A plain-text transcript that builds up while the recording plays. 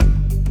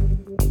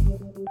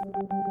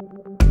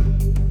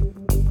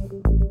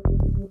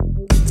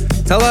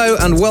Hello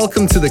and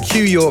welcome to the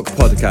Q York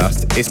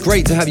podcast. It's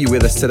great to have you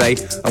with us today,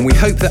 and we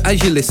hope that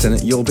as you listen,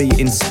 you'll be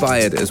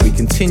inspired as we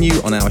continue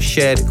on our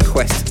shared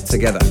quest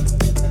together.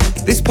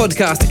 This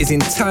podcast is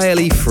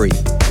entirely free,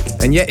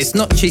 and yet it's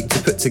not cheap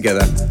to put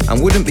together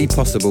and wouldn't be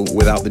possible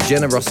without the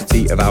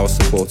generosity of our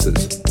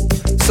supporters.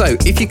 So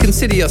if you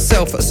consider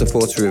yourself a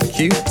supporter of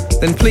Q,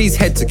 then please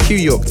head to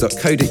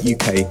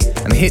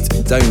qyork.co.uk and hit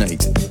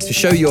donate to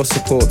show your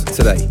support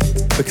today,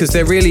 because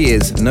there really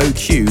is no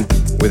Q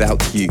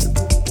without you.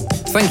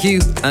 Thank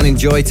you and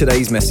enjoy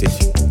today's message.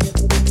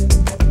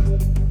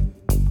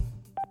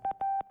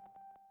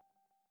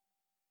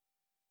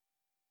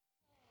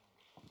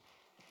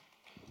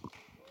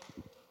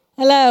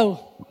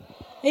 Hello.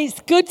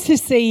 It's good to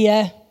see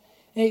you.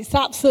 It's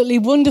absolutely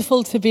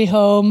wonderful to be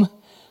home.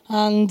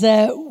 And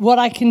what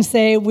I can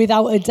say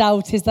without a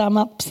doubt is that I'm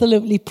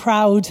absolutely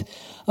proud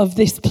of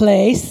this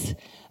place,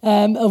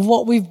 of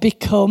what we've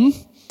become,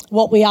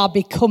 what we are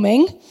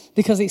becoming,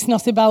 because it's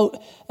not about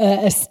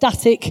a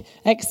static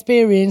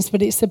experience,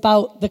 but it's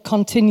about the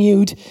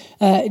continued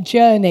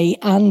journey.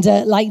 And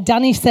like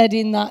Danny said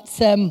in that,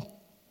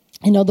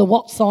 the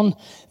What's On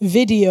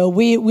video,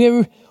 we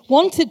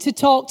wanted to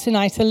talk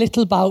tonight a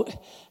little about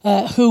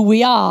who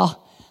we are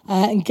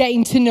and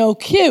getting to know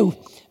Q.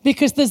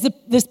 Because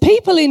there's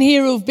people in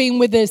here who've been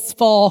with us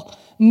for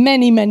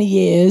many, many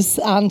years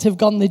and have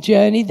gone the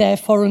journey,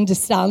 therefore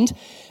understand.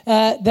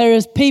 There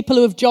are people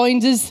who have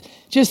joined us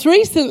just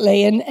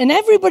recently, and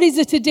everybody's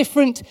at a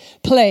different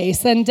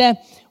place. And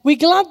we're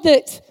glad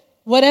that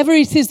whatever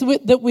it is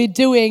that we're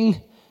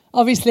doing,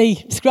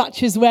 obviously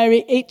scratches where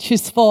it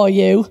itches for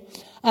you.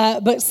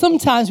 But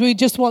sometimes we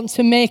just want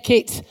to make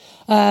it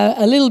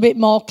a little bit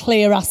more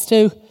clear as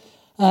to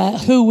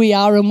who we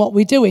are and what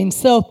we're doing.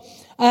 So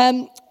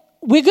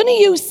we're going to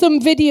use some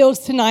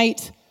videos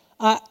tonight.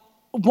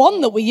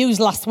 One that we used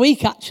last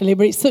week, actually,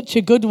 but it's such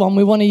a good one,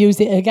 we want to use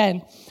it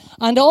again.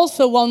 And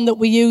also one that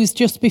we used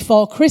just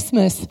before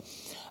Christmas.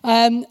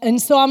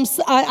 And so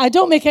I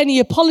don't make any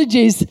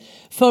apologies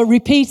for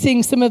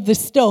repeating some of the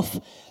stuff,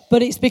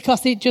 but it's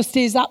because it just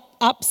is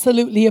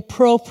absolutely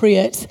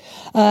appropriate,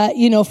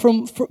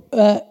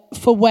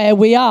 for where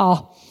we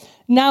are.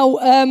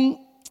 Now,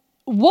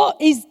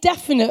 what is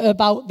definite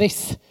about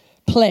this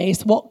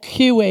place, what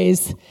Q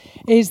is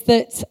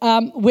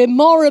that we're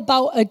more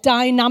about a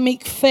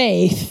dynamic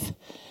faith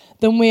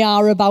than we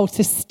are about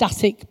a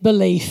static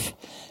belief.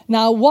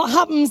 Now, what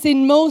happens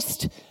in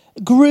most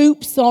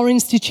groups or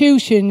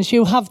institutions,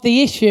 you have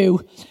the issue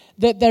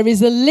that there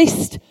is a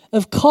list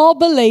of core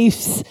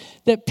beliefs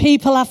that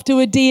people have to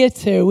adhere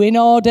to in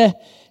order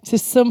to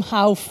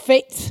somehow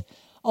fit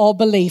or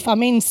believe. I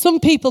mean, some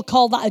people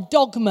call that a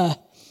dogma,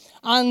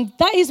 and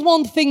that is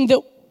one thing that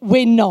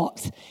we're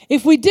not.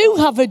 If we do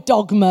have a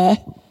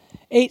dogma,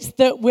 it's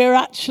that we're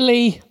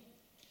actually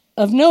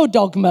of no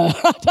dogma.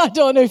 I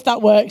don't know if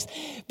that works.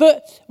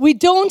 But we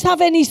don't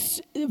have any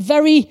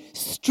very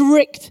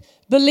strict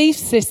belief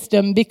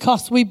system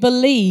because we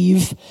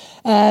believe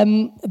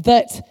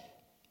that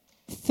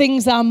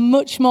things are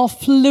much more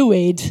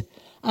fluid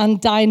and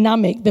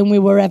dynamic than we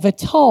were ever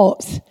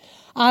taught.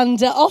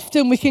 And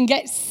often we can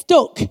get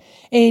stuck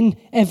in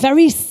a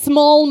very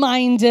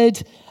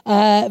small-minded,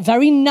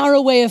 very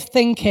narrow way of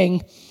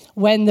thinking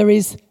when there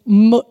is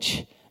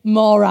much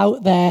more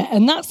out there.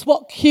 And that's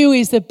what Q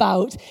is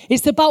about.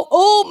 It's about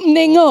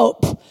opening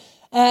up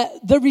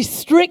the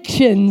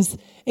restrictions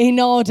in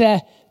order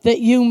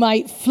that you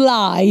might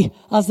fly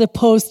as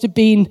opposed to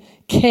being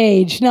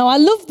caged. Now, I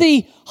love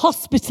the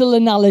hospital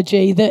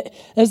analogy that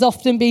has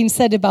often been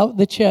said about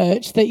the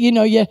church, that,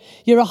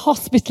 you're a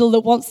hospital that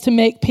wants to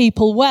make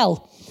people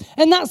well.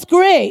 And that's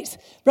great.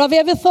 But have you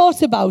ever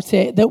thought about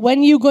it, that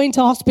when you go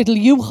into hospital,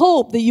 you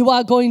hope that you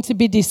are going to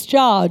be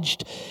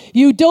discharged.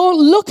 You don't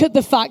look at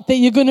the fact that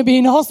you're going to be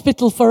in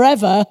hospital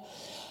forever.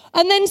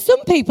 And then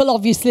some people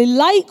obviously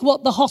like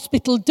what the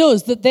hospital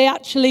does, that they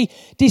actually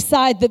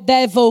decide that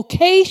their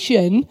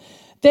vocation,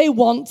 they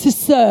want to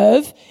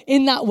serve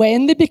in that way,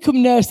 and they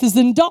become nurses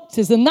and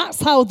doctors. And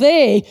that's how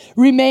they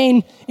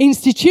remain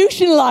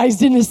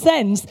institutionalized in a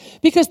sense,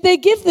 because they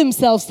give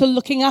themselves to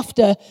looking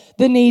after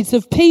the needs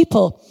of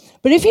people.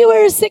 But if you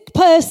were a sick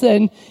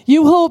person,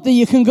 you hope that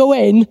you can go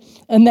in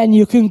and then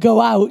you can go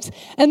out.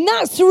 And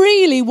that's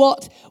really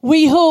what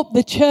we hope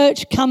the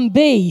church can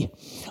be.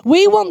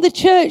 We want the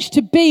church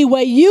to be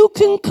where you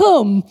can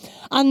come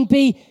and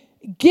be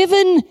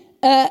given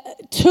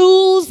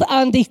tools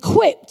and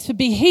equipped to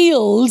be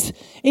healed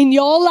in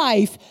your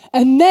life.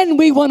 And then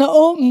we want to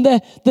open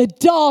the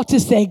door to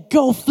say,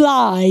 go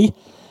fly.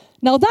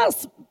 Now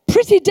that's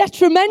pretty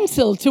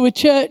detrimental to a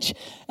church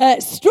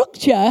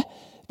structure,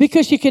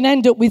 because you can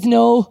end up with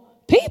no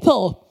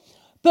people.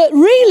 But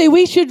really,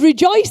 we should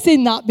rejoice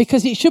in that,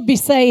 because it should be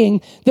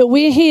saying that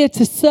we're here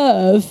to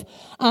serve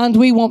and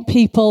we want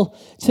people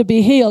to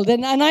be healed.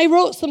 And I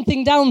wrote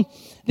something down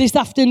this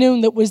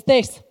afternoon that was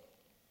this.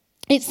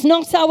 It's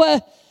not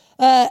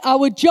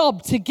our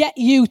job to get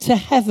you to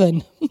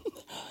heaven.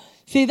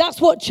 See, that's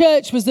what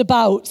church was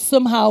about,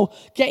 somehow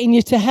getting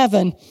you to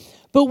heaven.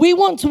 But we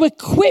want to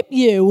equip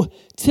you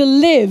to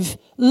live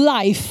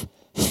life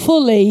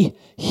fully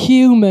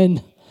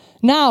human.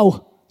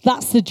 Now,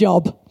 that's the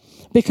job.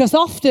 Because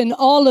often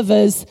all of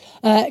us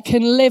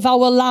can live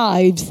our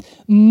lives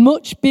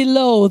much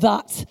below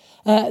that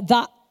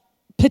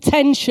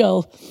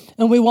potential,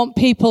 and we want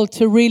people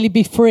to really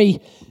be free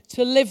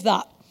to live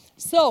that.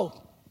 So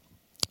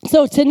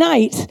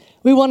tonight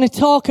we want to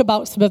talk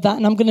about some of that,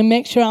 and I'm going to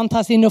make sure Ant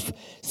has enough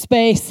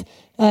space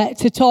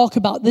to talk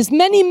about. There's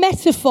many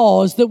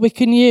metaphors that we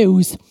can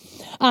use,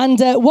 and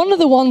one of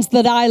the ones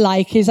that I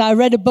like is I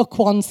read a book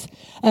once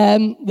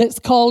that's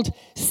called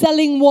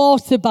Selling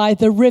Water by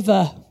the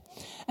River.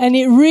 And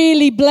it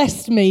really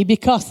blessed me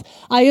because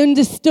I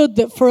understood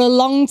that for a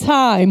long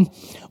time,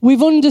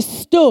 we've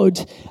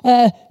understood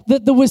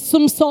that there was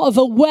some sort of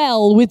a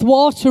well with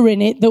water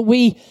in it that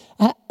we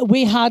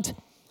had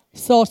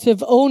sort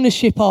of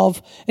ownership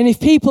of. And if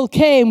people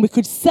came, we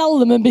could sell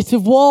them a bit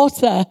of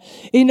water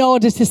in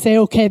order to say,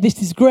 okay,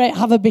 this is great,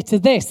 have a bit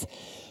of this.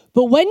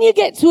 But when you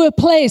get to a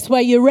place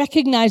where you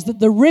recognize that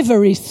the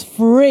river is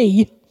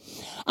free,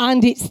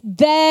 and it's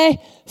there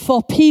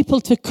for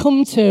people to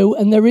come to,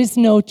 and there is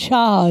no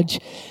charge,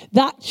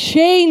 that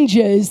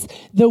changes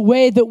the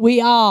way that we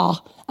are.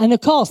 And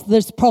of course,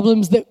 there's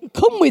problems that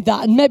come with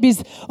that. And maybe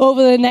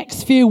over the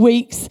next few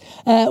weeks,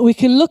 we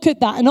can look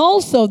at that. And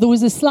also, there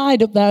was a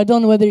slide up there. I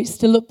don't know whether it's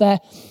still up there.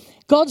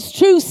 God's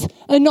truths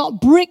are not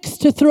bricks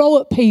to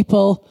throw at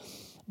people.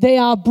 They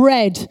are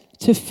bread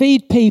to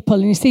feed people.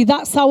 And you see,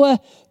 that's our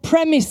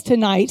premise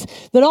tonight,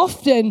 that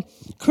often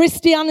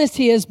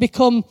Christianity has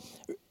become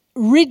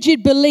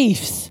rigid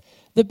beliefs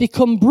that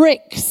become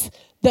bricks,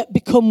 that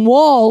become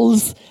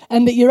walls,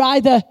 and that you're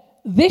either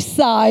this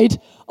side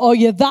or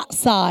you're that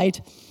side.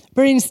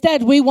 But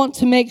instead, we want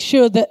to make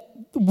sure that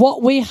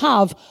what we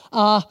have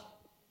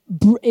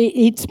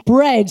it's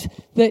bread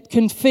that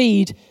can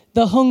feed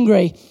the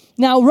hungry.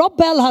 Now, Rob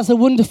Bell has a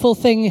wonderful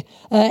thing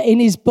in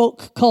his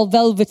book called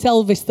Velvet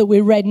Elvis that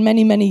we read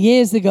many, many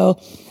years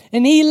ago.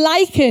 And he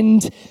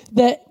likened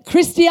that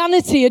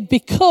Christianity had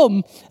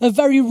become a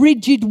very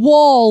rigid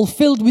wall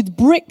filled with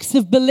bricks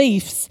of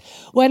beliefs,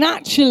 when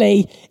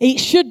actually it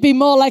should be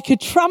more like a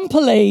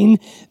trampoline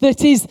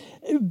that is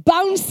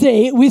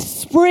bouncy with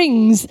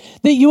springs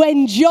that you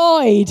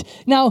enjoyed.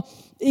 Now,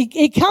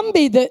 it can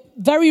be that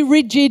very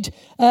rigid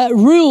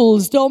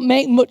rules don't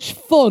make much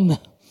fun.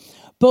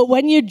 But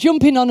when you're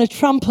jumping on a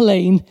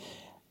trampoline,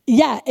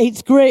 yeah,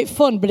 it's great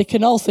fun, but it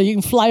can also, you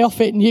can fly off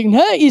it and you can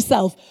hurt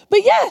yourself.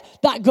 But yeah,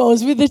 that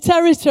goes with the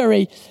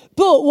territory.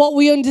 But what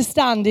we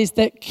understand is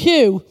that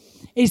Q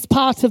is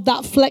part of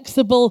that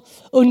flexible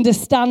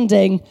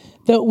understanding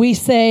that we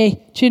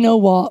say, do you know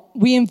what?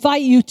 We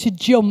invite you to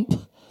jump.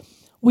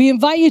 We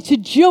invite you to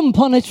jump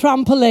on a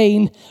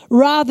trampoline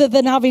rather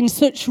than having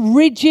such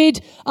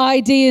rigid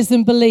ideas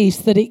and beliefs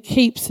that it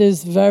keeps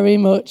us very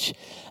much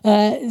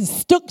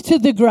stuck to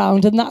the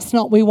ground, and that's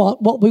not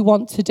what we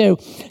want to do.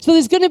 So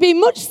there's going to be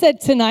much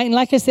said tonight, and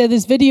like I said,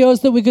 there's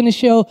videos that we're going to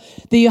show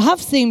that you have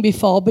seen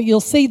before, but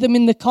you'll see them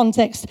in the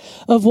context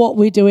of what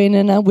we're doing,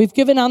 and we've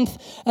given Anth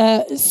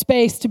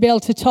space to be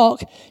able to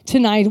talk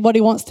tonight what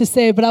he wants to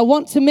say, but I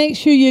want to make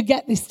sure you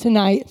get this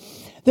tonight,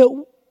 that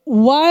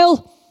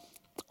while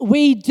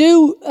we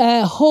do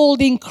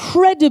hold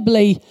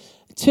incredibly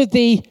to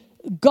the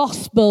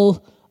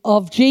gospel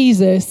of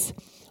Jesus,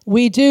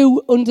 we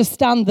do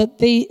understand that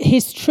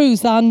his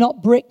truths are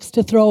not bricks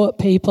to throw at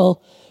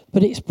people,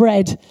 but it's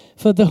bread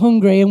for the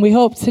hungry. And we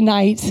hope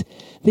tonight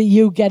that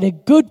you get a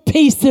good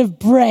piece of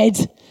bread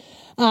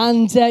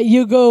and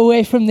you go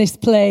away from this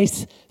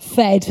place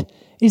fed.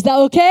 Is that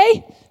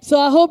okay? So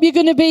I hope you're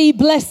going to be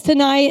blessed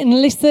tonight and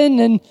listen.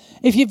 And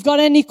if you've got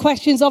any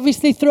questions,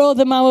 obviously throw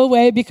them our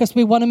way, because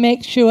we want to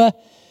make sure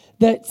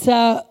that,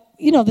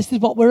 this is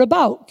what we're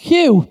about.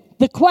 Q,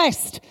 the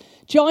quest.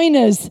 Join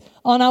us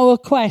on our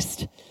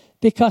quest,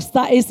 because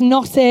that is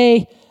not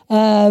a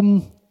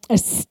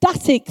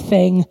static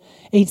thing.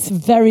 It's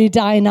very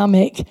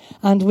dynamic,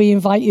 and we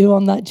invite you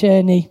on that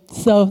journey.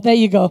 So there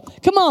you go.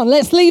 Come on,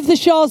 let's leave the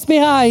shores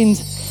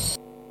behind.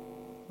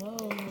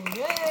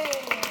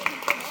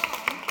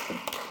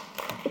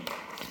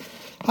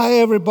 Hi,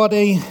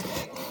 everybody.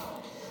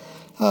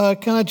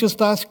 Can I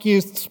just ask you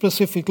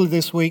specifically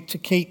this week to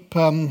keep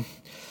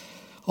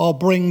or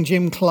bring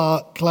Jim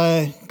Clare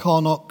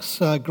Cornock's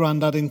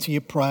granddad into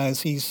your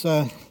prayers. He's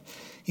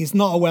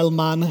not a well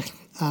man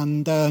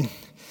and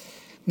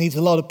needs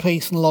a lot of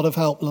peace and a lot of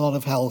help and a lot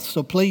of health.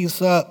 So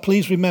please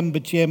remember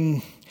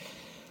Jim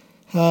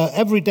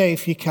every day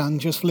if you can.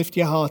 Just lift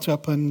your heart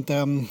up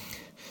and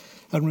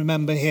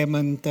remember him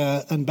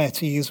and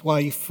Betty, his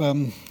wife,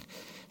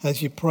 as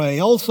you pray.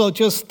 Also,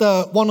 just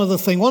one other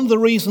thing. One of the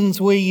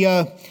reasons we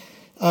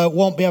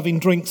won't be having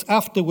drinks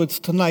afterwards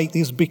tonight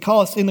is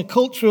because in a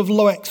culture of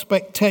low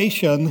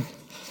expectation,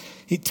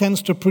 it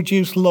tends to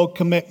produce low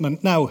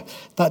commitment. Now,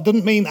 that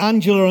doesn't mean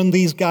Angela and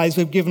these guys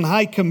have given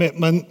high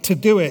commitment to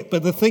do it.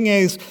 But the thing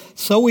is,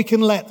 so we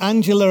can let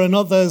Angela and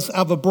others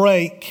have a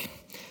break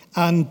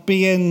and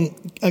be in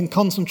and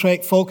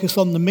concentrate, focus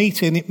on the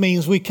meeting, it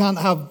means we can't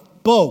have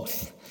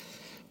both.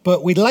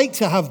 But we'd like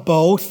to have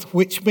both,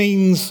 which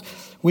means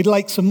we'd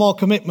like some more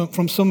commitment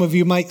from some of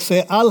you. Might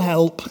say, I'll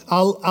help,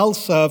 I'll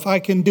serve, I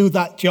can do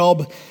that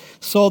job,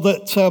 so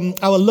that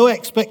our low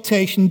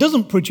expectation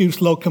doesn't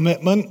produce low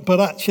commitment, but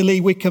actually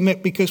we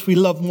commit because we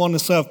love and want to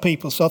serve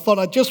people. So I thought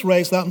I'd just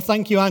raise that, and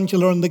thank you,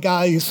 Angela, and the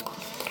guys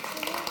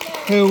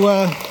who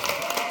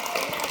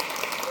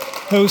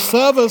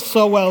serve us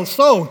so well.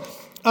 So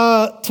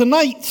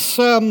tonight's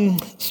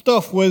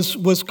stuff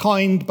was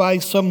coined by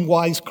some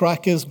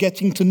wisecrackers,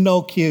 getting to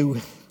know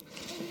Q,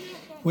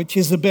 which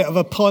is a bit of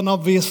a pun,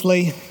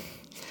 obviously.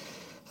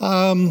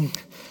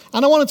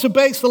 And I wanted to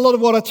base a lot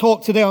of what I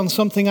talk today on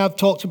something I've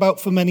talked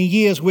about for many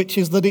years, which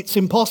is that it's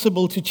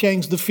impossible to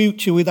change the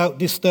future without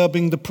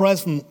disturbing the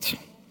present.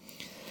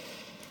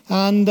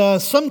 And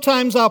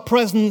sometimes our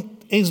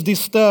present is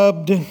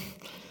disturbed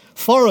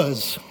for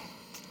us.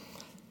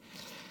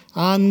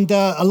 And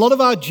a lot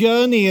of our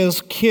journey as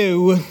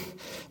Q,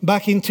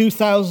 back in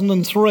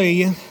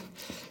 2003,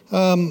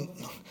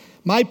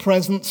 my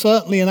present,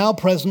 certainly in our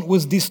present,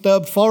 was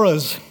disturbed for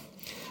us.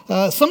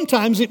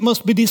 Sometimes it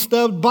must be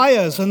disturbed by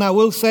us, and I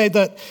will say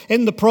that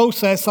in the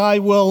process I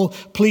will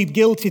plead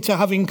guilty to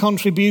having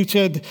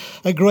contributed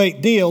a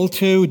great deal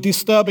to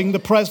disturbing the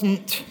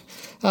present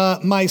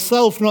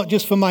myself, not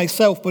just for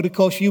myself, but of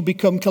course you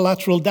become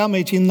collateral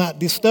damage in that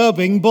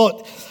disturbing.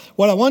 But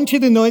what I want you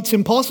to know, it's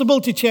impossible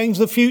to change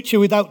the future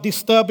without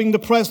disturbing the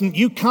present.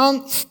 You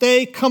can't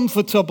stay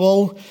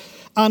comfortable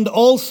and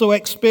also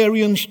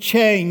experience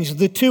change.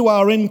 The two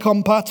are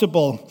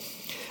incompatible.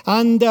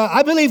 And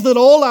I believe that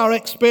all our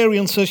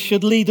experiences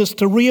should lead us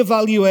to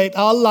reevaluate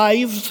our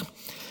lives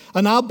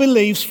and our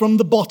beliefs from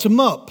the bottom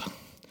up.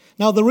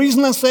 Now, the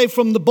reason I say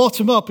from the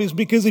bottom up is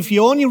because if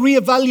you only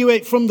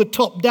reevaluate from the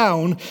top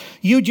down,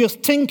 you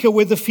just tinker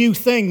with a few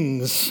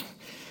things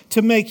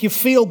to make you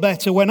feel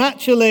better, when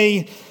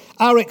actually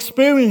our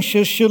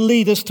experiences should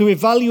lead us to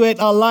evaluate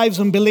our lives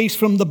and beliefs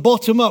from the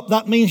bottom up.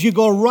 That means you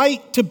go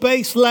right to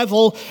base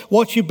level,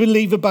 what you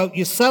believe about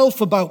yourself,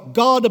 about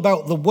God,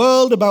 about the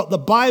world, about the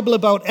Bible,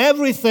 about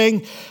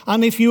everything.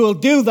 And if you will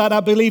do that,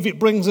 I believe it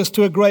brings us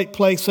to a great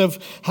place of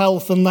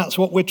health, and that's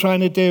what we're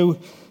trying to do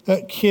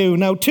at Q.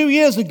 Now, 2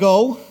 years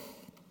ago,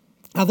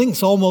 I think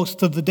it's almost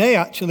to the day,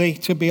 actually,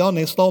 to be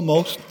honest,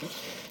 almost.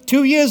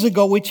 2 years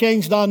ago, we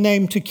changed our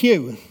name to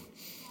Q.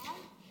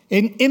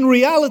 In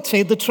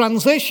reality, the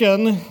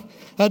transition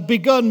had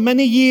begun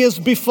many years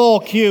before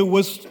Q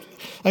was,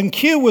 and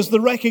Q was the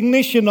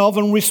recognition of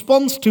and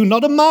response to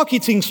not a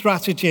marketing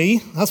strategy,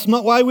 that's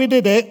not why we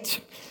did it,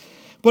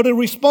 but a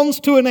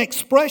response to an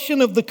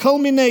expression of the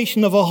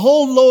culmination of a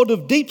whole load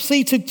of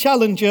deep-seated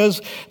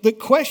challenges that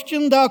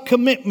questioned our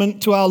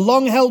commitment to our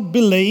long-held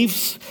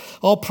beliefs,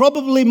 or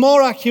probably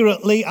more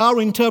accurately,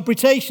 our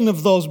interpretation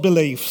of those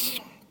beliefs.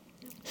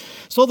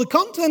 So the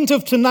content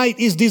of tonight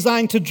is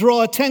designed to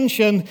draw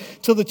attention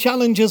to the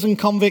challenges and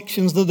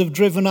convictions that have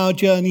driven our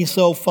journey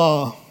so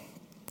far.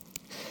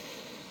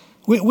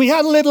 We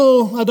had a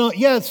little,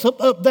 it's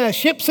up there,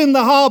 ships in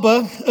the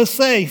harbor are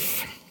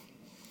safe.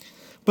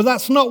 But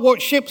that's not what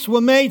ships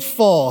were made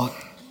for.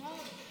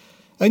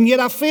 And yet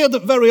I fear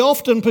that very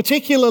often,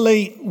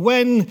 particularly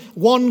when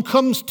one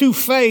comes to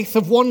faith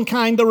of one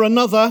kind or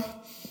another,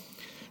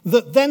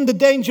 that then the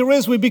danger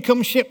is we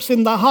become ships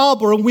in the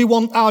harbor, and we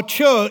want our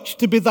church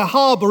to be the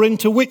harbor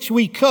into which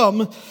we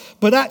come.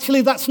 But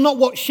actually, that's not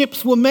what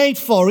ships were made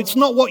for. It's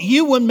not what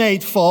you were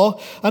made for.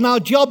 And our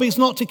job is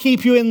not to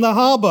keep you in the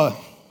harbor.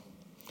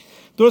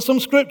 There are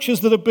some scriptures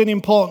that have been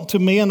important to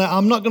me, and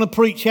I'm not going to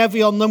preach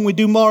heavy on them. We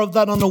do more of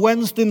that on a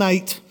Wednesday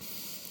night.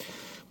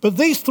 But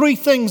these three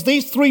things,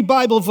 these three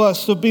Bible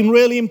verses have been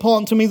really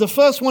important to me. The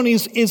first one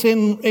is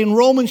in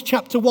Romans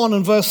chapter 1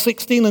 and verse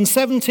 16 and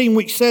 17,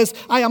 which says,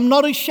 I am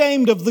not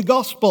ashamed of the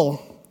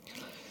gospel,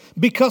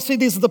 because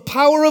it is the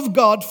power of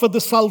God for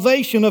the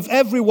salvation of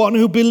everyone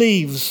who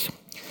believes.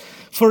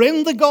 For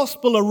in the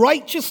gospel a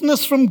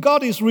righteousness from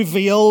God is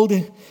revealed,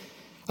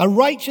 a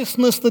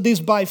righteousness that is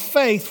by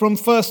faith from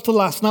first to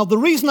last. Now, the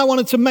reason I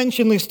wanted to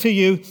mention this to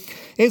you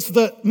is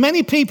that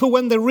many people,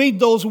 when they read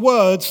those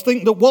words,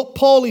 think that what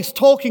Paul is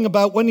talking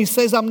about when he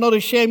says, I'm not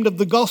ashamed of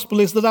the gospel,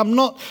 is that I'm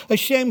not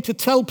ashamed to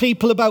tell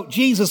people about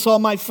Jesus or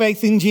my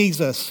faith in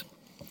Jesus.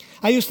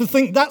 I used to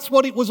think that's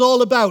what it was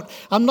all about.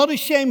 I'm not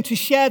ashamed to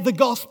share the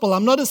gospel.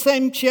 I'm not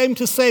ashamed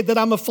to say that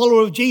I'm a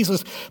follower of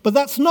Jesus. But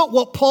that's not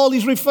what Paul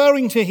is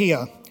referring to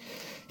here.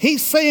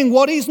 He's saying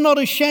what he's not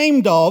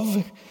ashamed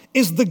of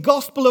is the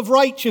gospel of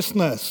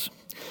righteousness.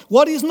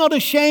 What he's not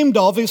ashamed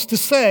of is to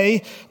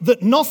say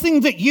that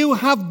nothing that you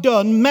have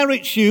done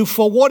merits you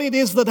for what it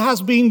is that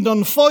has been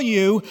done for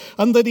you,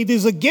 and that it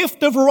is a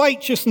gift of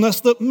righteousness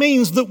that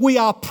means that we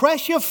are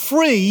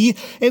pressure-free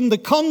in the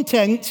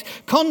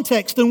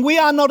context, and we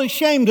are not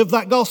ashamed of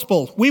that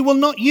gospel. We will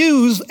not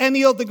use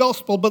any other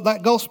gospel but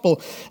that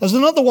gospel. There's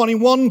another one in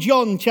 1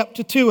 John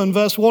chapter 2 and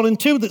verse 1 and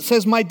 2 that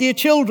says, My dear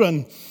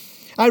children,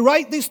 I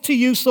write this to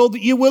you so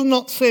that you will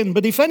not sin.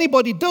 But if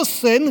anybody does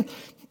sin,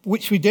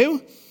 which we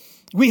do,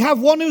 We have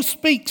one who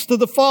speaks to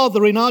the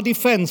Father in our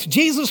defense,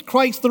 Jesus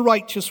Christ, the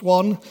righteous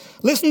one.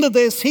 Listen to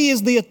this. He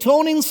is the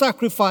atoning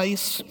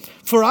sacrifice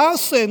for our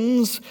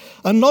sins,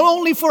 and not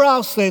only for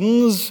our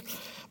sins,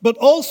 but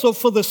also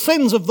for the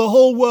sins of the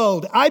whole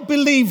world. I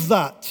believe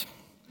that.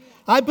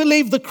 I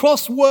believe the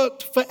cross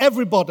worked for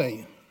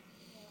everybody.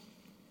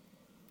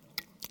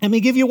 Let me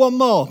give you one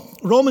more.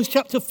 Romans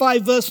chapter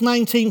 5, verse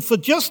 19. For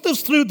just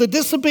as through the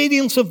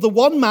disobedience of the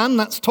one man,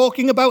 that's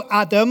talking about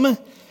Adam,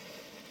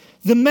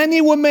 the many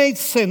were made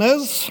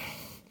sinners,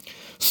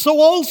 so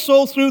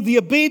also through the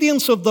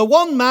obedience of the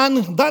one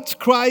man, that's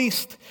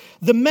Christ,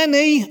 the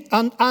many,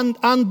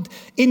 and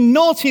in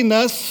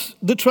naughtiness,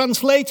 the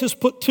translators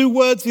put two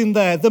words in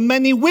there, the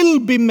many will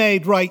be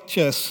made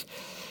righteous.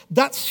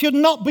 That should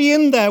not be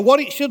in there. What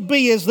it should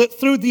be is that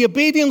through the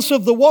obedience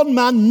of the one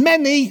man,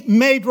 many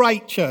made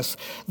righteous.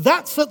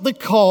 That's at the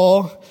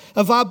core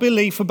of our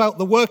belief about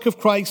the work of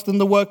Christ and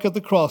the work of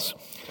the cross.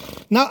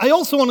 Now, I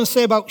also want to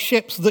say about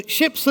ships that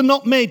ships are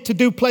not made to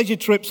do pleasure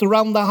trips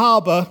around the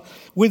harbour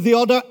with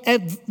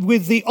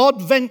the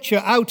odd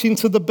venture out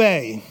into the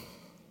bay.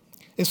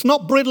 It's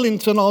not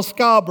Bridlington or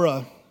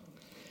Scarborough.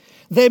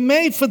 They're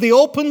made for the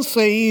open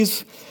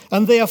seas,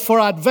 and they are for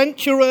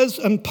adventurers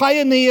and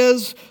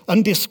pioneers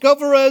and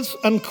discoverers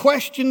and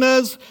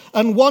questioners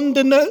and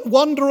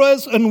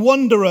wanderers and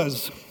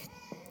wanderers.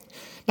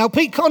 Now,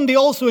 Pete Condy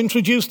also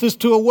introduced us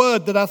to a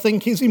word that I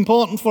think is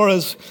important for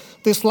us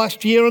this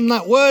last year, and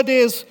that word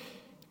is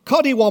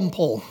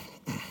coddywomple.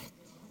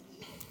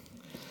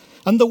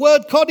 And the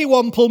word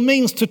coddywomple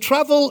means to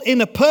travel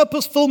in a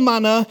purposeful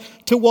manner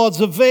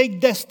towards a vague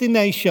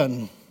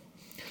destination.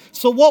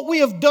 So what we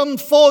have done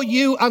for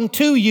you and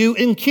to you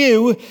in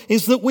Q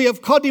is that we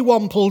have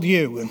coddywompled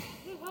you.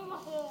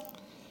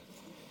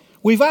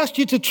 We've asked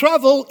you to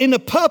travel in a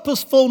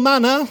purposeful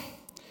manner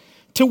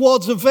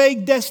towards a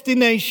vague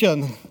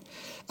destination.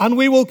 And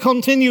we will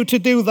continue to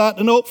do that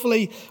and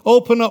hopefully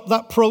open up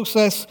that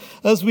process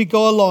as we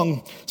go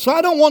along. So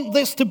I don't want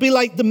this to be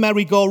like the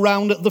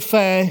merry-go-round at the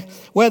fair,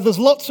 where there's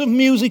lots of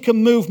music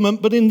and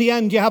movement, but in the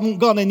end you haven't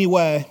gone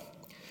anywhere.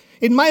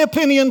 In my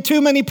opinion, too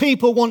many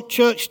people want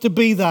church to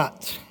be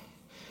that.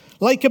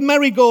 Like a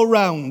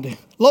merry-go-round.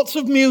 Lots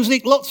of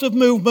music, lots of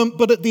movement,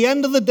 but at the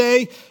end of the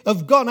day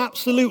have gone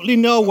absolutely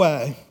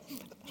nowhere.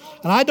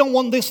 And I don't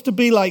want this to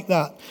be like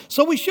that.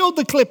 So we showed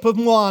the clip of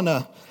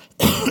Moana.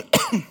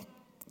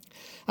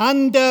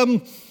 And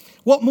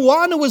what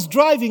Moana was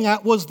driving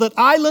at was that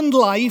island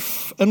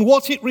life and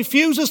what it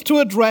refuses to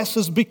address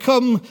has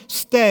become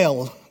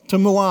stale to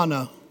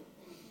Moana.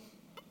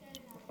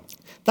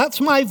 That's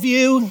my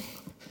view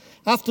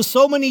after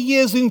so many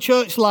years in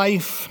church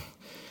life,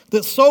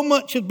 that so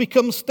much had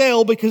become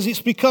stale because it's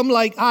become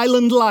like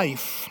island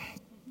life.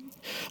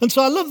 And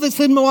so I love this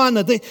in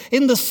Moana.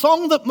 In the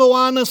song that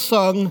Moana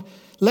sung,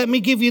 let me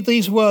give you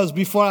these words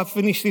before I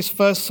finish this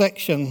first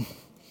section.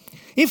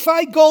 If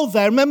I go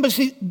there, remember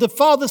the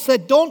father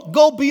said, don't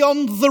go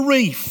beyond the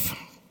reef.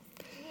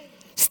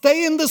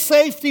 Stay in the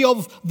safety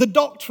of the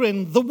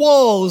doctrine, the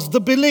walls, the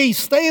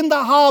beliefs. Stay in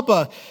the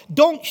harbor.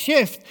 Don't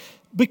shift.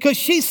 Because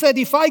she said,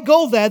 if I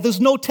go there,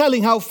 there's no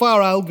telling how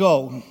far I'll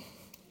go.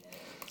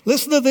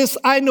 Listen to this.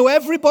 I know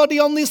everybody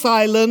on this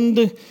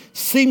island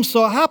seems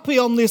so happy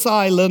on this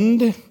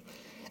island.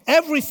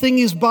 Everything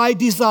is by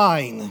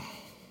design.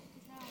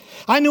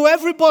 I know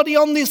everybody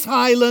on this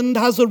island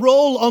has a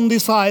role on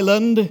this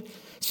island,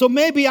 so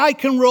maybe I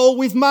can roll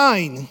with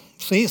mine.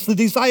 See, it's the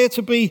desire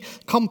to be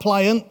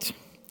compliant.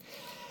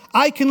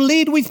 I can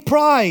lead with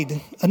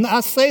pride. And I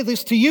say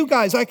this to you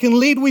guys, I can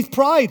lead with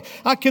pride.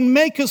 I can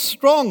make us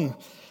strong.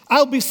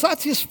 I'll be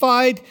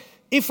satisfied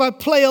if I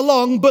play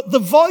along, but the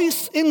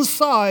voice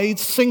inside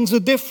sings a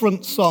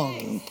different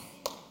song.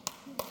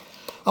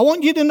 I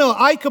want you to know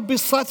I could be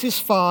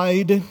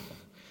satisfied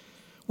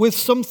with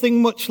something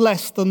much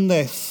less than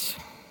this.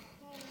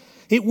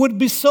 It would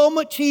be so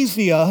much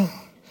easier,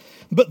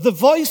 but the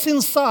voice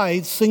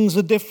inside sings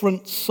a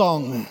different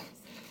song.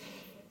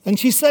 And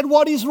she said,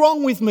 what is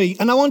wrong with me?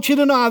 And I want you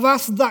to know I've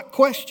asked that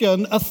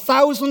question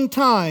 1,000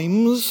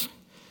 times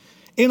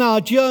in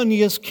our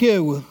journey as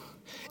Q.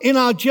 In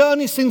our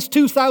journey since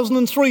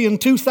 2003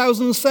 and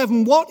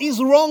 2007, what is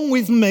wrong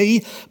with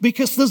me?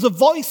 Because there's a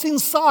voice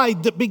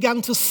inside that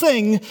began to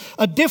sing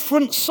a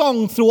different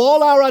song through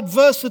all our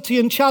adversity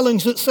and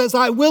challenge that says,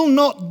 I will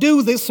not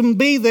do this and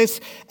be this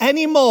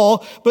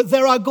anymore, but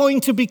there are going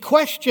to be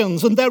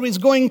questions and there is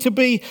going to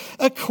be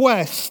a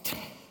quest.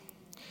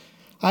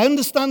 I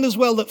understand as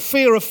well that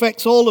fear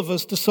affects all of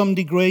us to some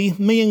degree,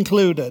 me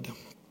included.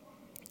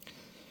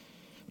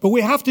 But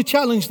we have to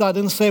challenge that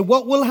and say,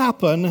 what will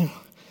happen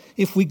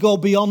if we go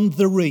beyond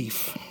the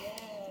reef?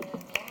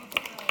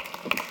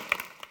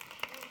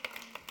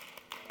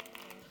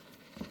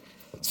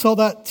 So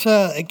that,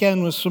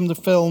 again, was from the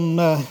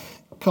film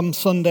Come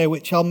Sunday,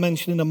 which I'll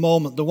mention in a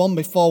moment. The one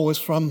before was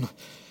from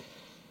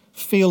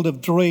Field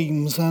of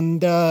Dreams.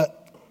 And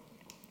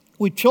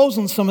we've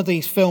chosen some of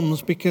these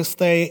films because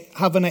they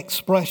have an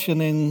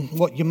expression in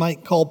what you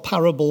might call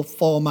parable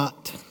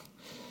format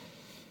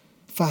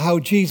for how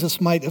Jesus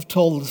might have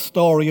told the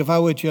story of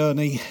our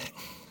journey.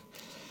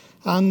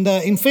 And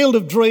in Field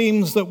of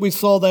Dreams that we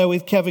saw there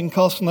with Kevin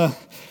Costner,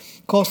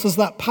 of course, there's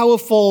that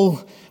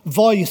powerful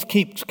voice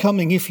keeps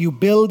coming. If you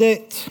build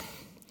it,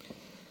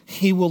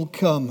 he will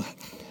come.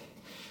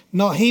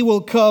 Not he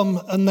will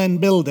come and then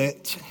build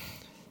it.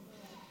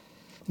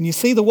 And you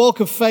see, the walk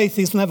of faith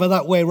is never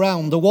that way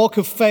round. The walk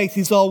of faith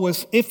is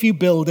always, if you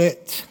build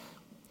it,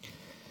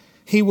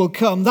 he will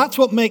come. That's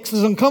what makes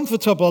us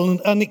uncomfortable,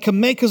 and it can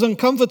make us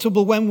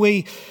uncomfortable when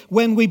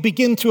we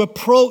begin to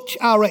approach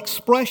our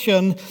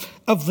expression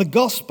of the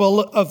gospel,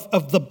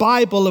 of the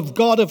Bible, of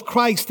God, of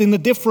Christ in a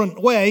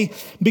different way,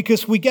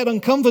 because we get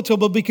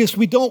uncomfortable because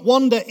we don't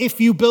wonder if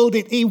you build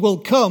it, he will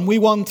come. We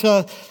want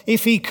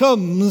if he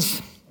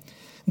comes,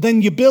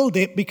 then you build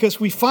it, because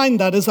we find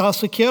that as our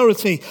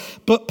security.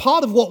 But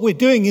part of what we're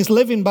doing is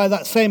living by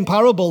that same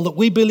parable, that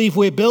we believe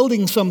we're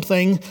building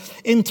something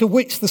into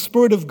which the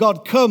Spirit of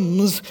God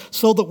comes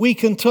so that we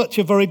can touch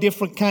a very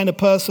different kind of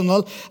person.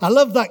 I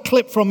love that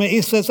clip from it.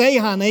 He says, "Hey,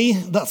 Annie,"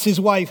 that's his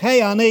wife,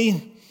 "Hey,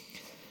 Annie,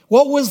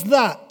 what was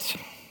that?"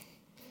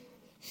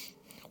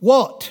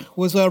 "What?"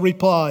 was her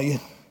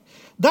reply.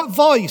 "That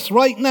voice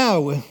right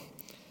now."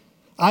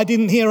 "I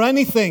didn't hear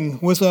anything,"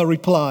 was her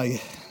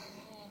reply.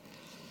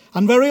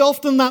 And very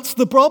often that's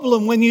the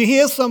problem when you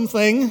hear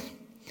something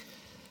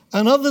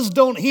and others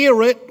don't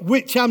hear it,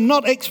 which I'm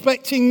not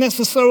expecting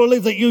necessarily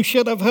that you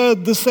should have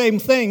heard the same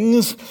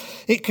things.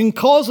 It can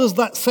cause us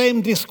that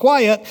same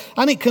disquiet,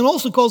 and it can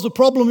also cause a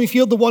problem if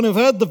you're the one who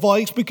heard the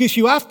voice, because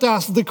you have to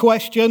ask the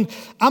question,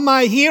 am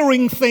I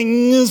hearing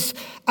things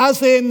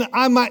as in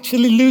I'm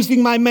actually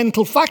losing my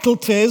mental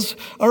faculties,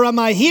 or am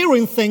I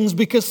hearing things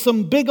because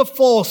some bigger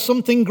force,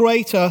 something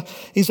greater,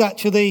 is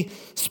actually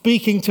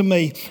speaking to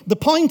me? The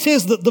point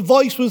is that the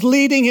voice was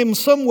leading him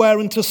somewhere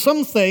into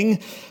something,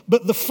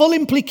 but the full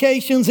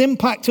implications,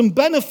 impact, and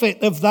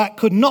benefit of that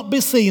could not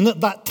be seen at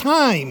that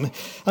time.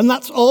 And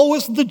that's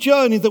always the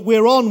journey that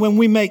we're on when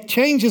we make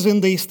changes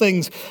in these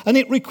things. And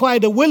it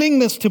required a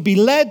willingness to be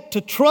led,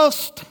 to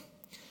trust,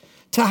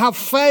 to have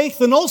faith,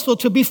 and also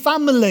to be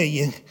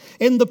family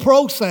in the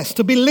process,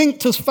 to be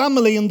linked as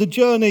family in the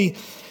journey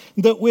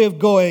that we're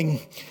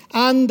going.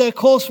 And of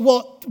course,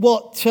 what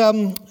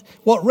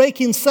Ray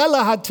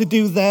Kinsella had to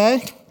do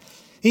there,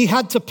 he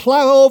had to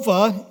plow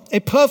over a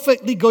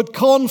perfectly good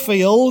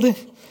cornfield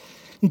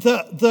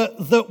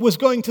that was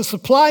going to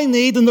supply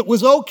need and that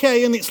was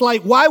okay. And it's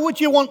like, why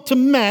would you want to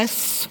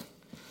mess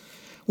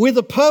with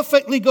a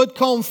perfectly good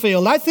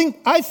cornfield? I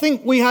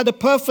think we had a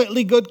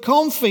perfectly good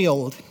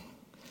cornfield.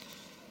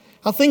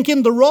 I think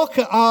in the Rock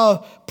at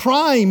our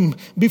prime,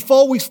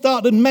 before we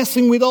started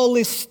messing with all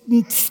this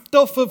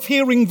stuff of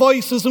hearing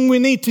voices and we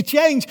need to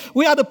change,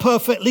 we had a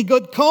perfectly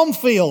good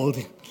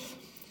cornfield.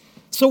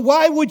 So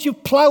why would you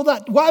plow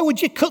that? Why would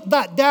you cut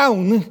that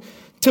down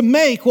to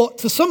make what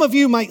to some of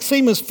you might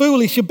seem as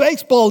foolish, a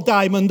baseball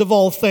diamond of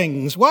all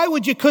things? Why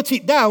would you cut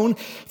it down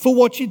for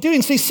what you're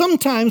doing? See,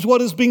 sometimes what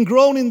has been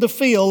grown in the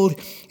field,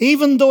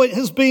 even though it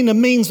has been a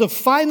means of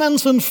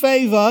finance and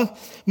favor,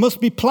 must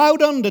be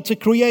plowed under to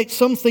create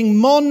something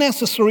more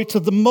necessary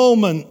to the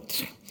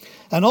moment.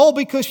 And all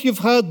because you've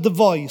heard the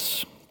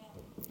voice.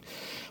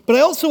 But I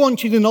also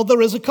want you to know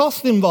there is a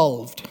cost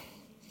involved.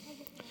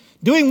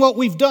 Doing what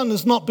we've done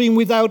has not been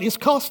without its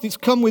cost. It's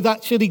come with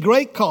actually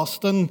great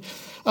cost. And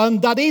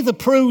that either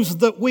proves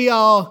that we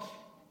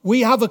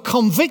have a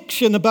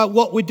conviction about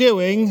what we're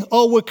doing,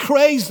 or we're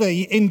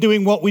crazy in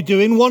doing what we're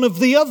doing. One of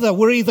the other.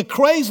 We're either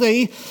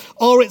crazy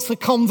or it's a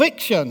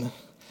conviction.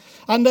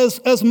 And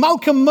as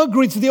Malcolm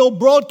Muggeridge, the old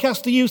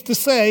broadcaster, used to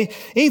say,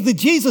 either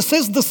Jesus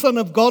is the Son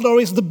of God or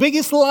he's the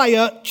biggest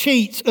liar,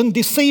 cheat, and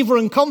deceiver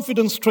and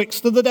confidence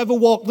trickster that ever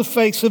walked the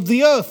face of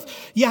the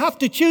earth. You have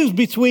to choose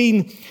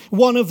between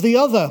one of the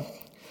other.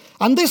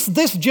 And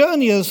this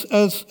journey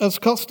has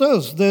cost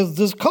us.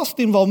 There's cost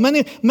involved.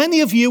 Many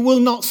of you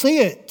will not see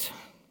it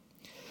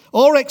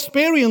or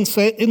experience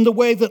it in the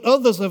way that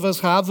others of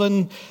us have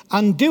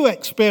and do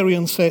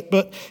experience it.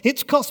 But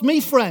it's cost me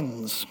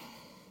friends.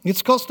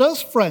 It's cost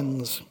us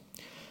friends.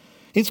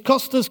 It's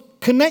cost us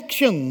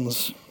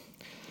connections.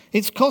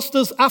 It's cost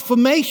us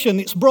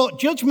affirmation. It's brought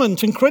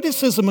judgment and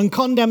criticism and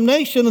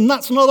condemnation, and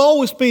that's not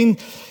always been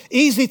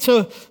easy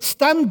to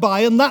stand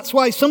by, and that's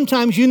why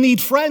sometimes you need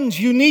friends,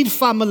 you need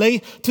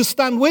family to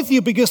stand with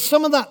you, because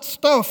some of that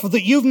stuff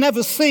that you've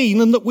never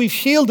seen and that we've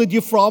shielded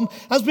you from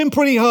has been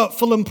pretty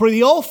hurtful and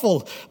pretty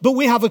awful. But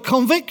we have a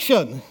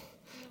conviction.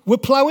 We're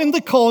plowing the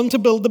corn to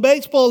build the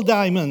baseball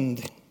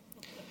diamond.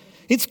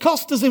 It's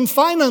cost us in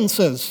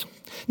finances.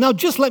 Now,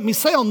 just let me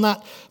say on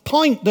that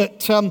point that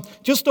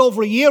just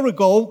over a year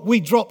ago, we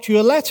dropped you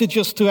a letter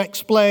just to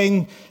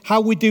explain how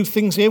we do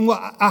things here.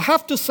 Well, I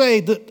have to say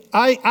that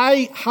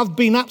I have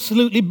been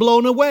absolutely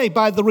blown away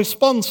by the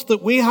response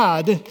that we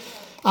had.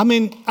 I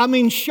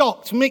mean,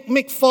 shocked.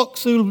 Mick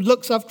Fox, who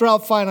looks after our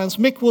finance,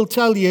 Mick will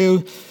tell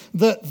you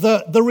that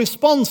the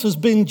response has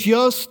been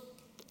just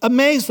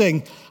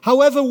amazing.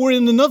 However, we're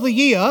in another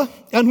year,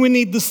 and we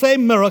need the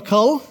same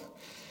miracle.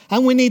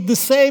 And we need the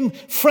same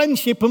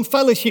friendship and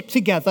fellowship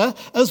together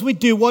as we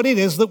do what it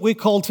is that we're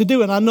called to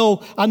do. And I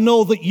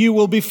know that you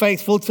will be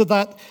faithful to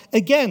that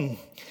again.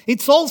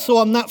 It's also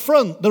on that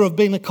front there have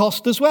been a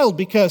cost as well,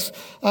 because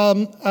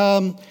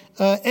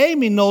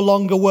Amy no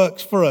longer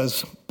works for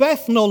us.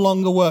 Beth no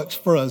longer works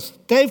for us.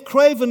 Dave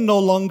Craven no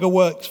longer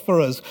works for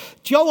us.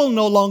 Joel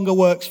no longer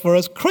works for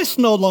us. Chris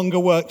no longer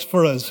works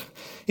for us.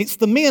 It's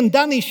the Me and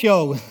Danny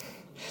show.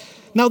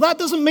 Now, that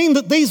doesn't mean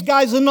that these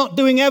guys are not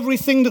doing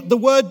everything that they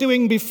were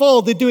doing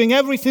before. They're doing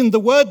everything they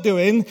were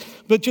doing,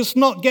 but just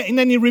not getting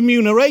any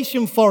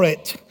remuneration for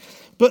it.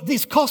 But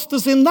there's cost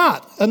us in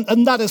that,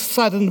 and that has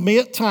saddened me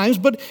at times.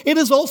 But it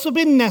has also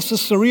been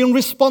necessary and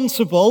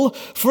responsible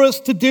for us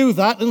to do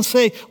that and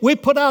say, we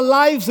put our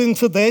lives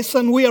into this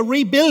and we are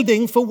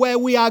rebuilding for where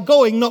we are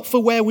going, not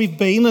for where we've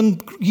been.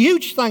 And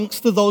huge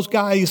thanks to those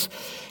guys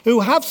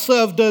who have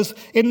served us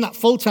in that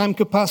full-time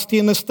capacity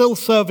and are still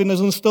serving us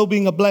and still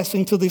being a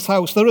blessing to this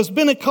house. There has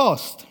been a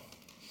cost.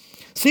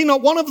 See,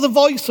 not one of the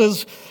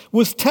voices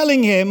was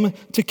telling him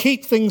to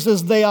keep things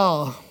as they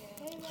are.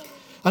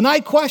 And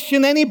I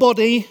question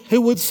anybody who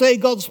would say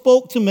God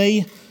spoke to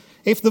me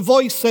if the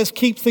voice says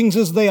keep things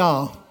as they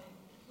are.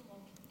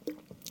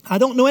 I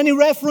don't know any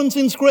reference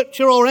in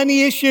Scripture or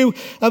any issue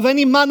of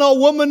any man or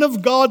woman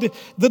of God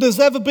that has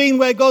ever been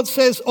where God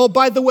says, oh,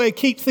 by the way,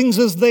 keep things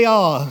as they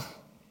are.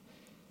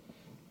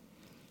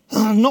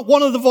 Not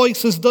one of the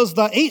voices does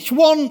that. Each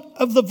one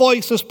of the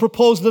voices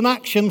proposed an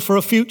action for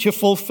a future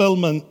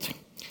fulfillment.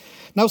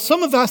 Now,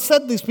 I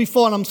said this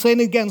before and I'm saying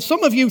it again.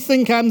 Some of you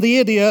think I'm the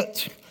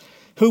idiot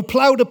who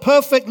plowed a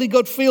perfectly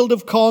good field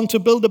of corn to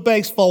build a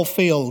baseball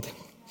field.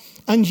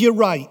 And you're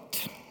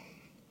right.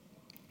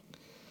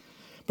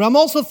 But I'm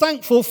also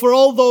thankful for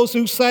all those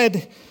who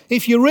said,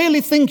 if you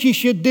really think you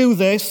should do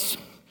this,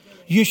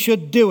 you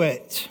should do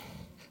it.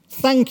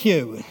 Thank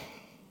you.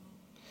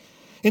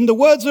 In the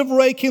words of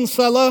Ray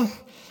Kinsella,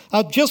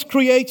 I've just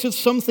created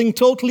something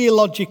totally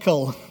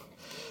illogical.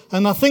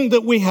 And I think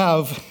that we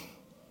have.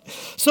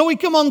 So we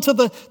come on to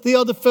the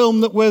other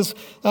film that was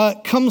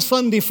Come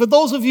Sunday. For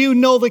those of you who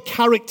know the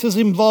characters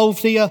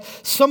involved here,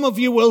 some of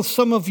you will,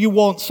 some of you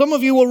won't. Some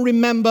of you will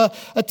remember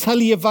a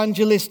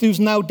televangelist who's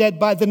now dead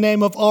by the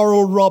name of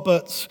Oral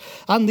Roberts.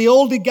 And the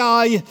older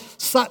guy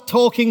sat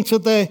talking to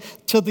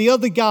the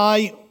other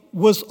guy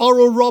was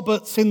Oral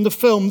Roberts in the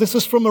film. This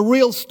is from a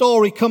real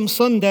story, Come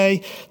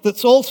Sunday,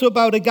 that's also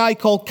about a guy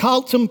called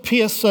Carlton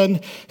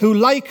Pearson, who,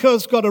 like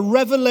us, got a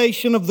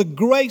revelation of the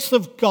grace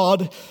of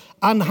God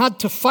and had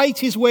to fight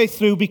his way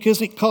through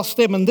because it cost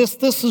him. And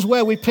this is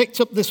where we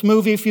picked up this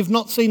movie. If you've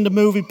not seen the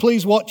movie,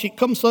 please watch it.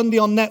 Come Sunday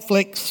on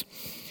Netflix.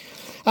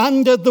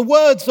 And the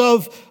words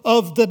of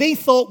that he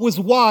thought was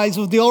wise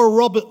of the Oral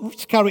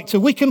Roberts character,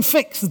 we can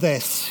fix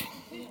this.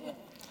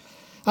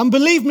 And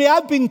believe me,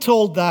 I've been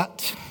told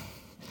that.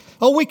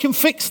 Oh, we can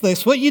fix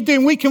this. What are you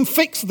doing? We can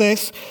fix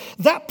this.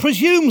 That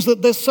presumes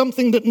that there's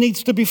something that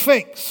needs to be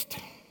fixed,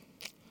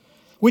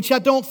 which I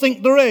don't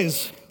think there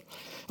is.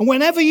 And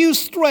whenever you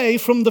stray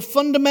from the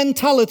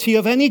fundamentality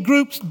of any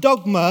group's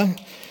dogma,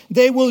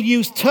 they will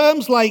use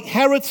terms like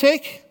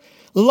heretic,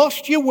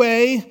 lost your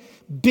way,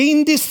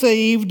 been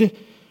deceived,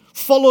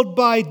 followed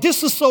by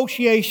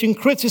disassociation,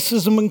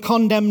 criticism, and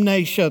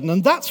condemnation.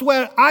 And that's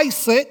where I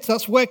sit,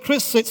 that's where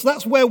Chris sits,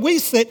 that's where we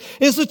sit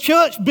as a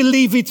church,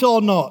 believe it or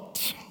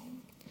not.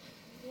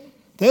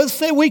 They'll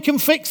say we can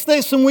fix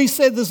this, and we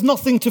say there's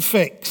nothing to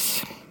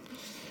fix.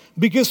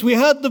 Because we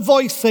heard the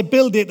voice say,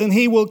 build it and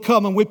he will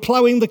come, and we're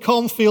plowing the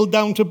cornfield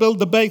down to build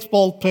the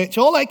baseball pitch.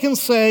 All I can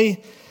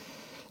say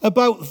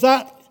about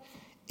that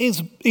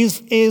is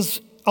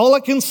all I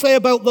can say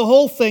about the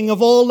whole thing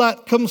of all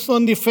that Come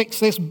Sunday fix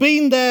this,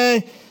 been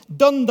there,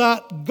 done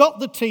that, got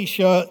the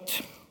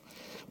t-shirt,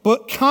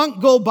 but can't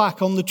go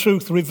back on the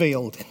truth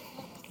revealed.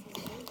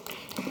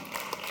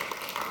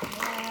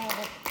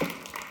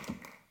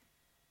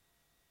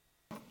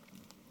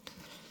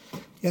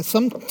 Yeah,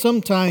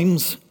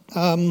 sometimes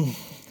the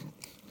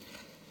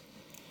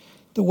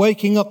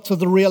waking up to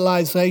the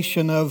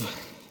realization of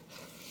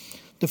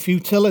the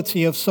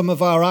futility of some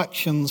of our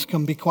actions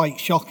can be quite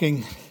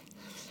shocking.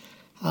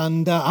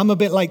 And I'm a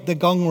bit like the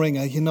gong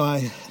ringer, you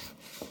know.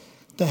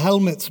 The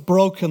helmet's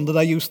broken that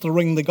I used to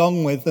ring the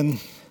gong with.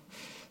 And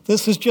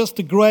this is just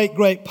a great,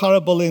 great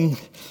parable in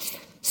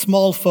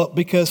Smallfoot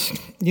because,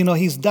 you know,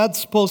 his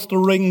dad's supposed to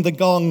ring the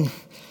gong.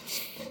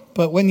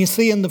 But when you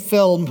see in the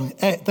film,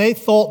 they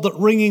thought that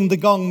ringing the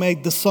gong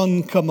made the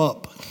sun come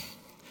up.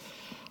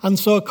 And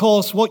so, of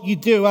course, what you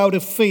do out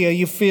of fear,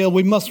 you feel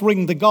we must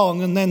ring the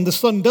gong, and then the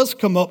sun does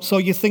come up, so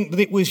you think that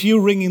it was you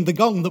ringing the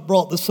gong that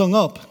brought the sun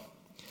up.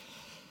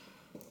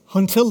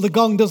 Until the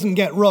gong doesn't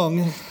get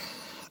rung,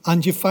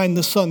 and you find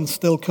the sun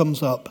still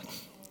comes up.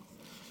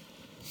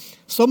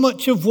 So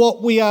much of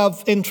what we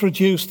have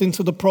introduced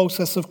into the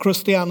process of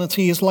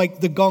Christianity is like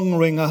the gong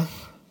ringer.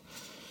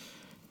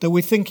 That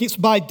we think it's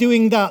by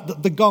doing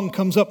that the gong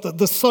comes up, that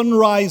the sun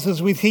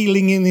rises with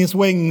healing in his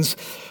wings,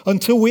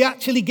 until we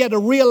actually get a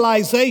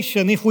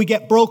realization, if we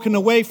get broken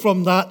away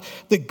from that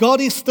God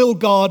is still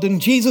God,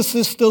 and Jesus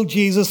is still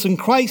Jesus, and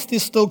Christ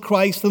is still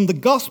Christ, and the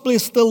gospel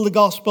is still the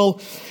gospel,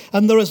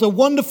 and there is a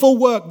wonderful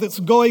work that's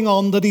going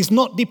on that is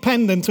not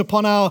dependent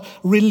upon our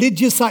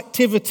religious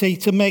activity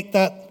to make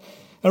that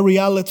a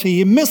reality.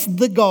 He missed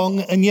the gong,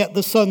 and yet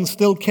the sun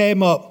still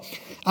came up.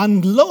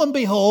 And lo and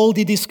behold,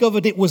 he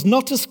discovered it was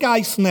not a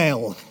sky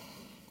snail.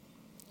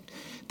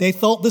 They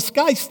thought the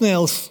sky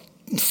snail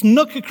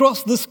snuck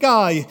across the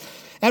sky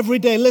every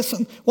day.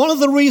 Listen, one of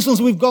the reasons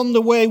we've gone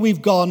the way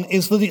we've gone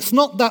is that it's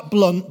not that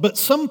blunt, but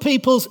some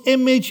people's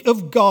image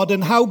of God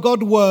and how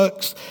God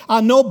works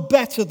are no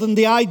better than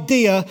the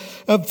idea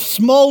of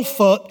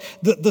Smallfoot,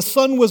 that the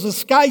sun was a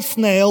sky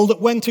snail that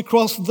went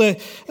across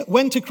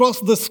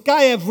the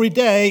sky every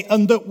day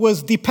and that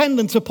was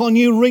dependent upon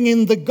you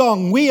ringing the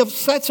gong. We have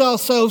set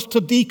ourselves to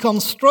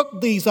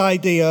deconstruct these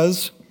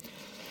ideas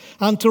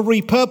and to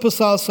repurpose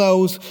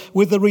ourselves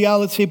with the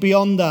reality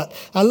beyond that.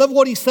 I love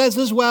what he says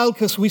as well,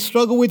 because we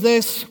struggle with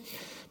this,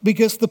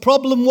 because the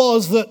problem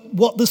was that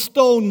what the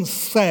stones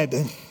said.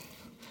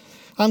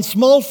 And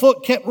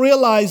Smallfoot kept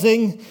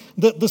realizing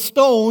that the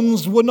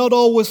stones were not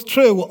always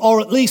true,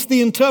 or at least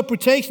the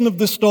interpretation of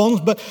the stones,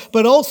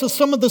 but also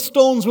some of the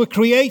stones were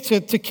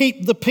created to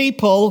keep the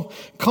people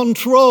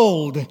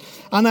controlled.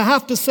 And I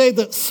have to say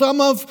that some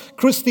of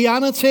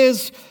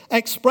Christianity's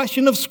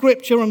expression of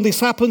Scripture, and this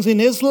happens in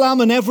Islam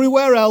and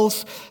everywhere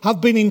else, have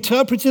been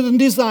interpreted and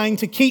designed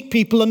to keep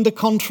people under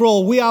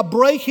control. We are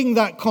breaking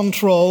that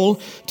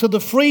control to the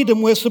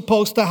freedom we're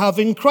supposed to have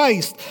in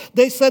Christ.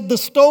 They said the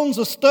stones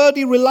are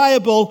sturdy,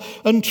 reliable,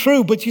 and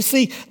true. But you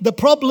see, the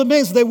problem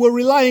is they were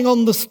relying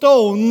on the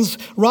stones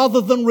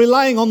rather than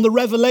relying on the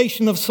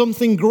revelation of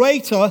something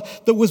greater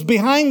that was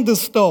behind the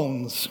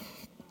stones.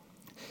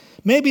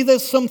 Maybe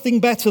there's something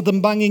better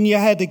than banging your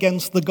head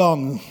against the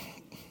gong.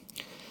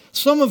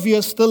 Some of you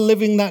are still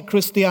living that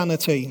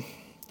Christianity.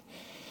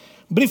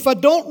 But if I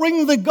don't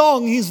ring the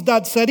gong, his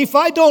dad said, if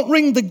I don't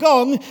ring the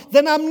gong,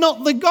 then I'm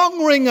not the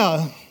gong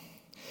ringer.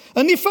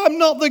 And if I'm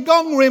not the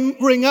gong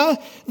ringer,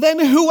 then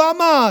who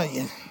am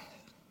I?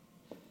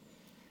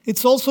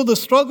 It's also the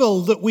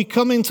struggle that we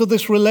come into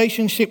this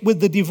relationship with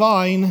the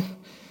divine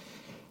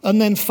and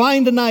then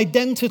find an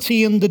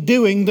identity in the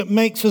doing that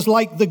makes us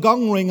like the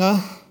gong ringer.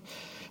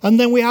 And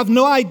then we have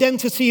no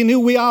identity in who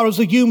we are as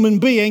a human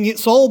being.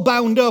 It's all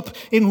bound up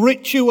in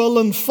ritual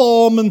and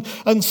form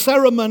and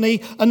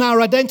ceremony and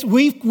our identity.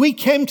 We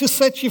came to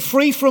set you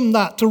free from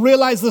that, to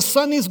realize the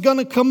sun is going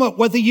to come up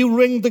whether you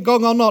ring the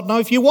gong or not. Now,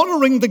 if you want to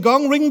ring the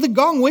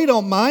gong, we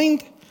don't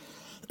mind.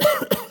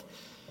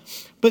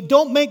 But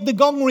don't make the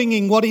gong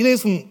ringing what it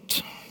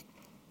isn't.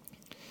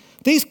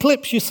 These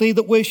clips you see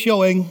that we're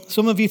showing,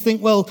 some of you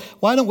think, well,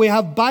 why don't we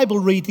have Bible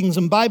readings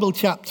and Bible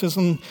chapters?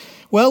 And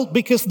well,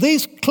 because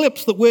these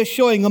clips that we're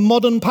showing are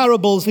modern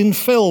parables in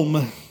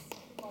film.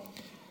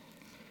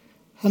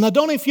 And I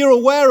don't know if you're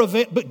aware of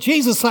it, but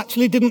Jesus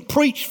actually didn't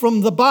preach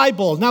from the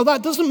Bible. Now,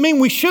 that doesn't mean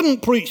we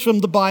shouldn't preach from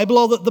the Bible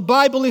or that the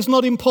Bible is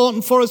not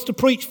important for us to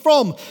preach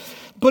from.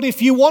 But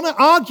if you want to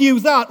argue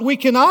that, we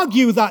can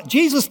argue that.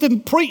 Jesus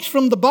didn't preach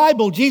from the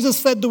Bible. Jesus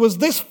said there was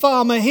this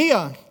farmer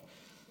here.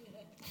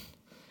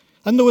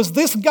 And there was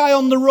this guy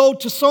on the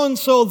road to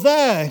so-and-so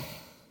there.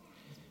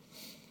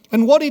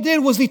 And what he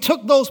did was he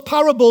took those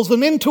parables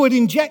and into it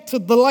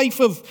injected the life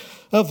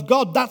of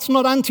God. That's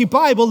not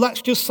anti-Bible.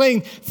 That's just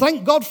saying,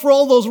 thank God for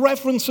all those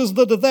references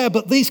that are there.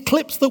 But these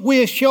clips that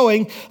we are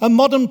showing are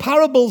modern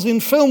parables in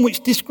film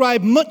which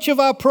describe much of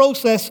our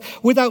process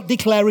without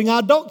declaring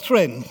our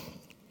doctrine.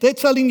 They're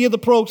telling you the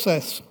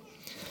process.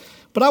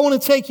 But I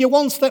want to take you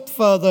one step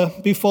further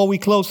before we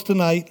close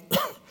tonight.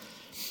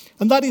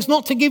 And that is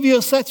not to give you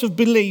a set of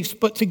beliefs,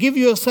 but to give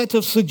you a set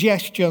of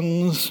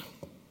suggestions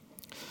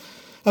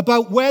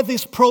about where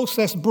this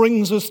process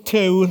brings us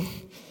to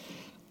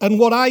and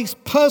what I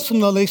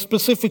personally,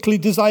 specifically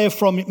desire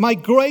from it. My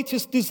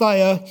greatest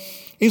desire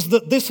is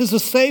that this is a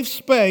safe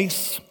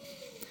space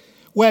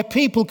where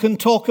people can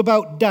talk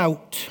about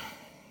doubt.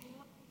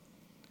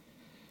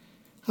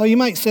 Oh, you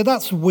might say,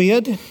 that's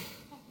weird.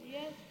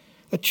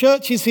 A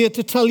church is here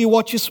to tell you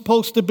what you're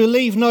supposed to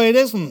believe. No, it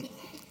isn't.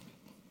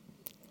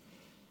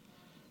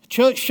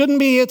 Church shouldn't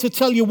be here to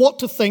tell you what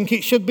to think.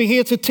 It should be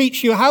here to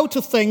teach you how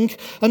to think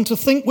and to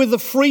think with a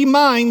free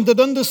mind that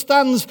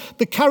understands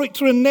the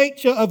character and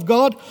nature of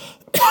God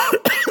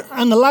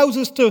and allows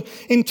us to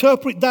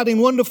interpret that in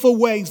wonderful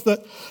ways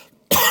that,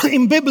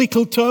 in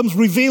biblical terms,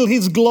 reveal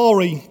His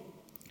glory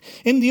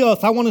in the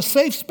earth. I want a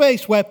safe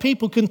space where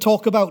people can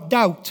talk about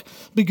doubt,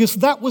 because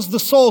that was the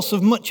source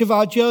of much of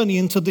our journey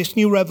into this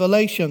new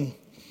revelation.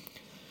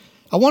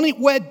 I want it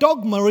where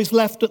dogma is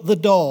left at the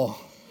door,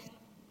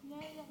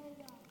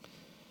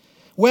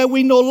 where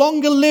we no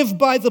longer live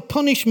by the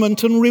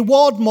punishment and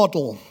reward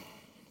model,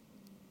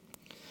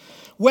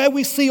 where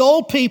we see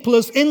all people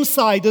as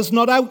insiders,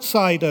 not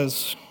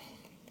outsiders,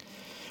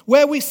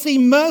 where we see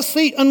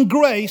mercy and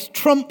grace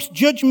trumps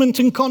judgment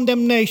and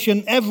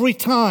condemnation every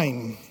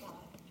time,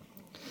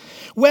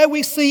 where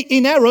we see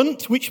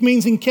inerrant, which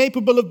means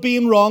incapable of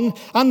being wrong,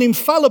 and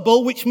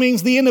infallible, which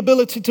means the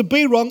inability to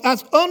be wrong,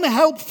 as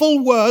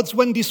unhelpful words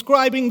when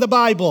describing the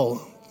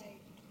Bible,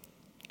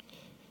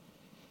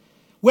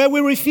 where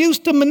we refuse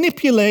to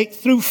manipulate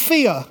through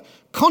fear,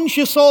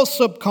 conscious or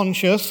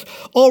subconscious,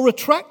 or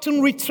attract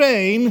and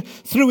retain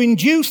through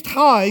induced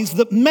highs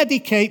that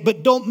medicate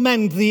but don't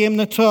mend the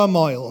inner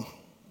turmoil.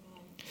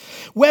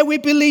 Where we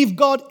believe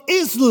God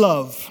is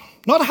love,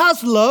 not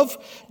has love,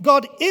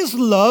 God is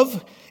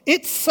love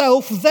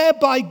itself,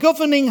 thereby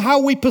governing how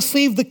we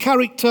perceive the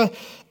character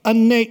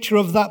and nature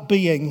of that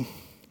being.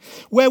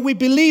 Where we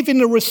believe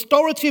in a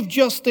restorative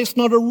justice,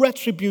 not a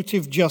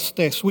retributive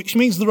justice, which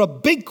means there are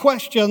big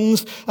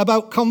questions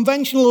about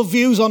conventional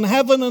views on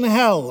heaven and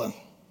hell.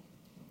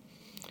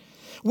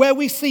 Where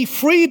we see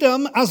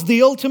freedom as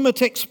the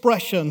ultimate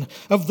expression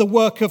of the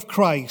work of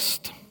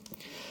Christ.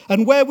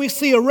 And where we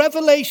see a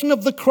revelation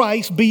of the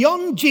Christ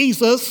beyond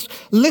Jesus.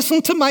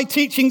 Listen to my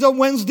teachings on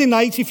Wednesday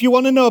night if you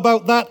want to know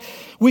about that.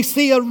 We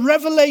see a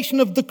revelation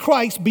of the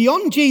Christ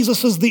beyond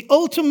Jesus as the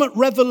ultimate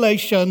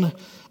revelation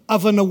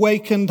of an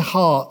awakened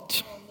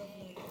heart.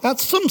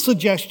 That's some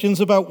suggestions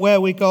about where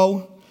we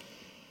go.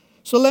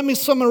 So let me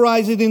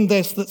summarize it in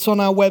this that's on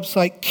our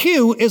website.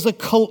 Q is a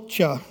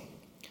culture,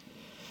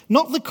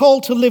 not the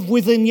call to live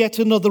within yet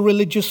another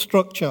religious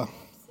structure.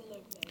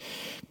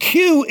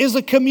 Q is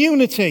a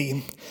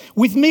community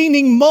with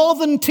meaning more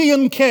than tea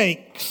and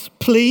cakes.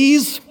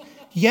 Please?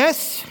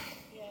 Yes?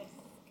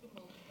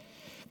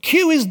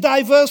 Q is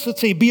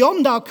diversity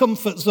beyond our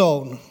comfort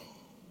zone.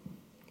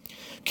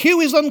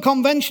 Q is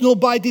unconventional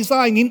by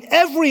design in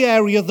every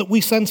area that we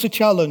sense a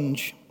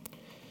challenge.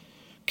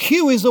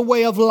 Q is a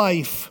way of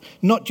life,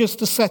 not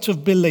just a set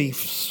of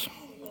beliefs.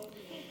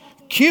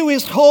 Q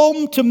is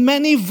home to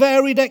many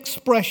varied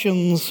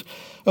expressions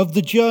of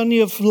the journey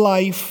of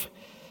life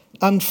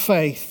and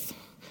faith.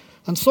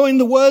 And so in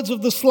the words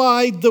of the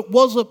slide that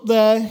was up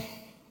there,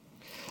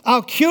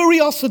 our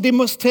curiosity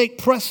must take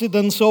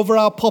precedence over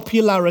our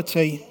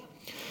popularity.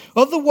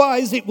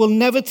 Otherwise, it will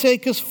never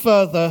take us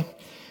further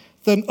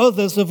than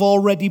others have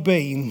already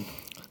been.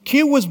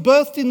 Q was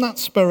birthed in that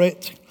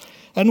spirit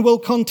and will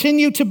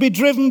continue to be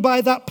driven by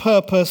that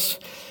purpose.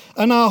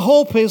 And our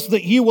hope is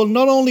that you will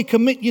not only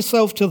commit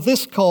yourself to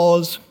this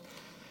cause,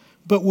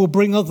 but will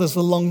bring others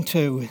along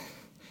too.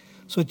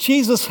 So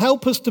Jesus,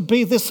 help us to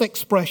be this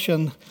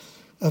expression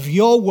of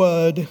your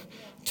word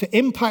to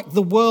impact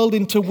the world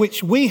into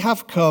which we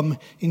have come.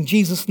 In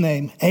Jesus'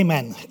 name,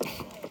 amen.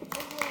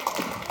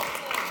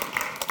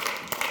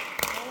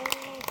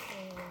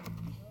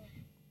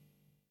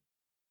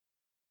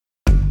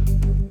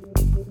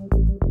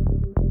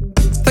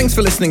 Thanks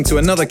for listening to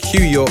another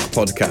Q York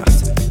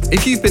podcast.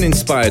 If you've been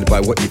inspired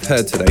by what you've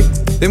heard today,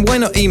 then why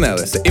not email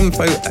us at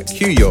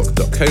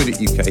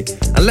info@qyork.co.uk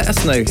and let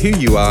us know who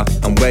you are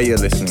and where you're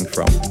listening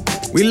from.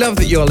 We love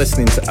that you're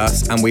listening to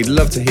us, and we'd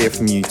love to hear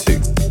from you too.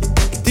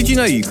 Did you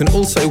know you can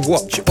also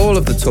watch all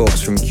of the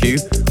talks from Q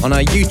on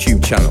our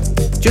YouTube channel?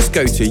 Just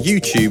go to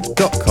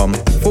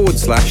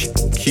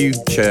youtube.com/Q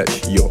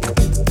Church York.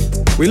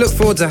 We look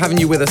forward to having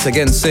you with us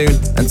again soon.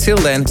 Until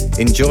then,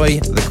 enjoy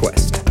the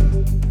quest.